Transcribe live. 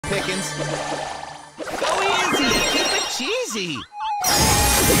pickings. Go easy, keep it cheesy.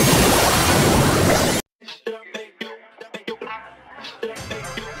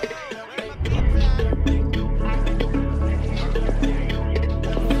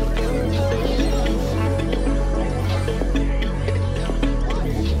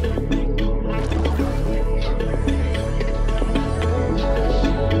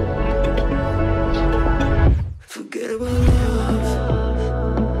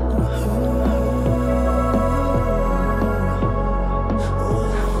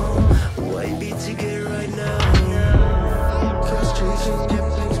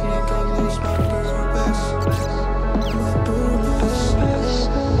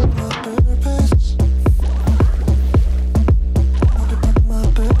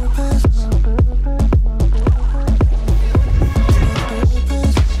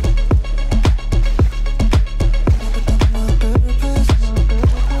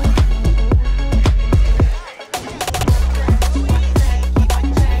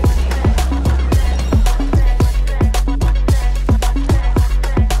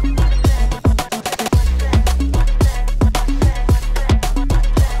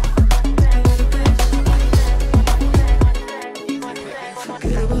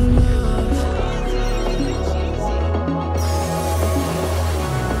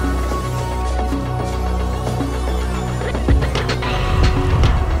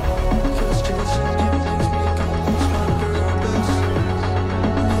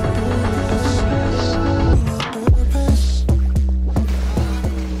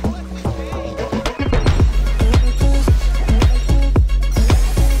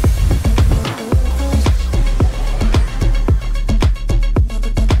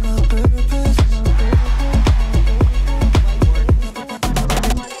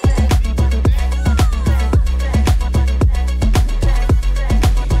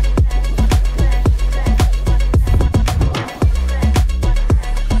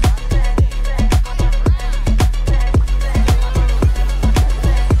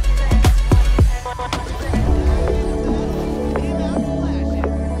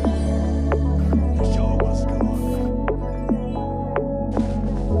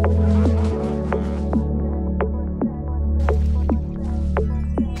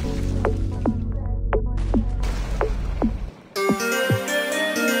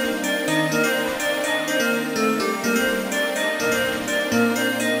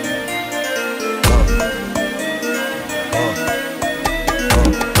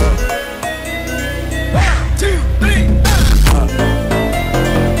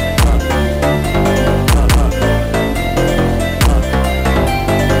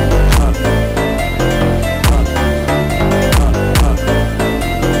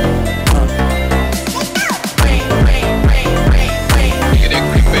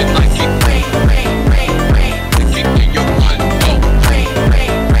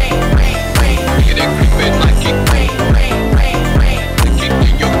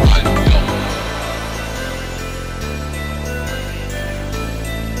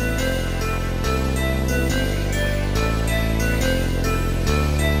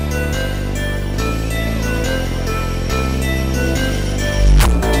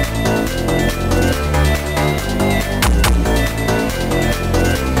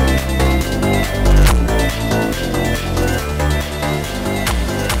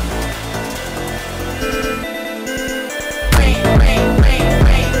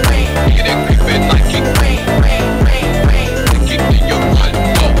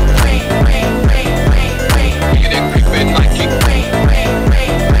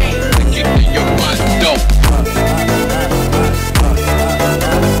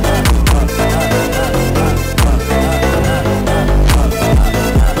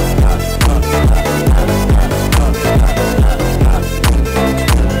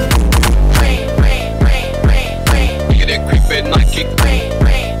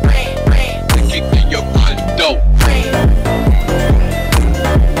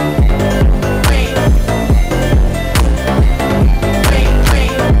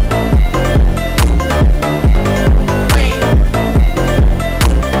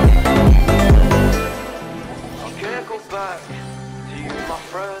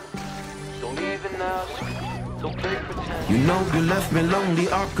 You know you left me lonely,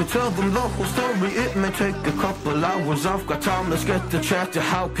 I could tell them the whole story. It may take a couple hours, I've got time, let's get to chat.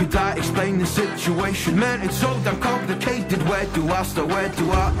 How could I explain the situation? Man, it's so damn complicated. Where do I start, where do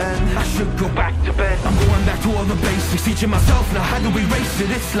I end? I should go back to bed. I'm going back to all the basics, teaching myself now how to erase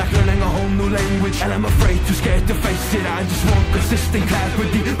it. It's like learning a whole new language, and I'm afraid, too scared to face it. I just want consistent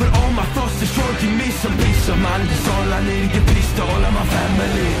clarity, but all my thoughts destroying me some peace of mind. It's all I need to give peace to all of my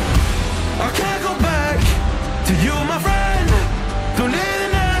family.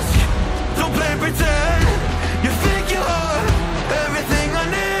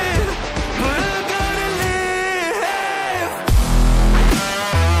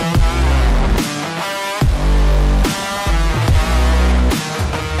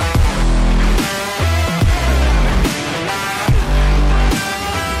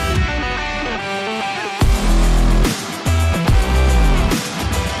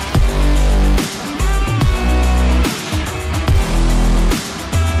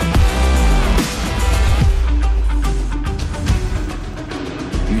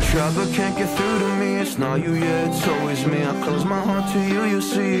 not you yet, it's always me. I close my heart to you, you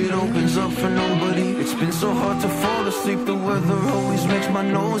see it opens up for nobody. It's been so hard to fall asleep, the weather always makes my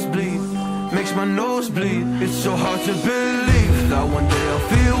nose bleed. Makes my nose bleed. It's so hard to believe that one day I'll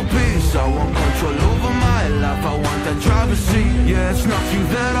feel peace. I want control over my life, I want that driver's seat. Yeah, it's not you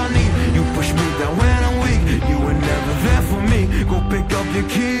that I need. You push me down when I'm weak. You were never there for me. Go pick up your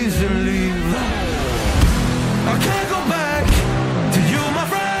keys and leave. I can't go back to you, my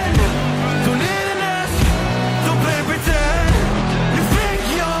friend. Don't even ask, don't play pretend. You think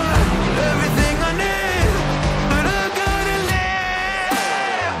you're everything I need, but I gotta live.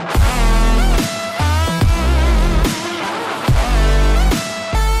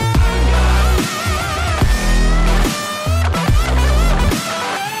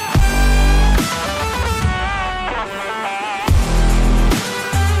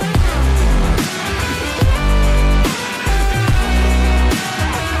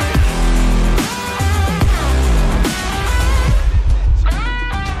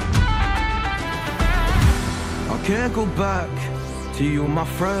 Can't go back to you, my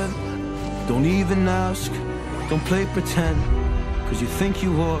friend. Don't even ask, don't play pretend. Cause you think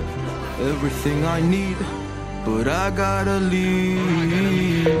you are everything I need, but I gotta leave.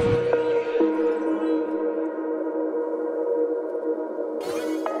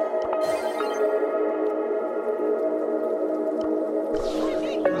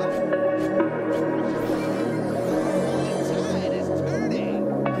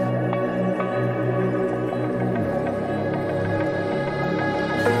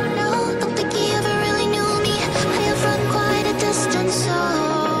 So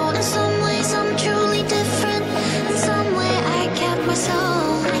in some ways I'm truly different, in some way I kept myself